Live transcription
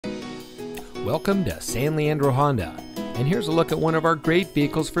Welcome to San Leandro Honda, and here's a look at one of our great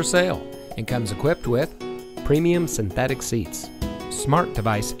vehicles for sale, and comes equipped with premium synthetic seats, smart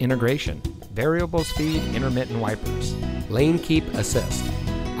device integration, variable speed intermittent wipers, lane keep assist,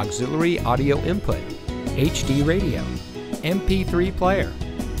 auxiliary audio input, HD radio, MP3 player,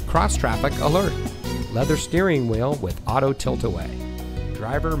 cross traffic alert, leather steering wheel with auto tilt-away,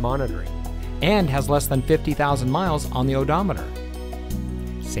 driver monitoring, and has less than 50,000 miles on the odometer.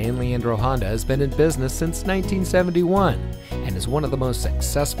 San Leandro Honda has been in business since 1971 and is one of the most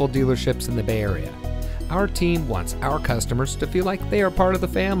successful dealerships in the Bay Area. Our team wants our customers to feel like they are part of the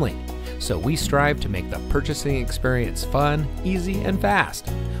family, so we strive to make the purchasing experience fun, easy, and fast,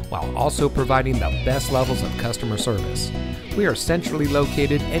 while also providing the best levels of customer service. We are centrally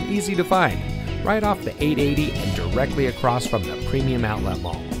located and easy to find, right off the 880 and directly across from the Premium Outlet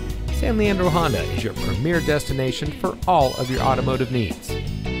Mall. San Leandro Honda is your premier destination for all of your automotive needs.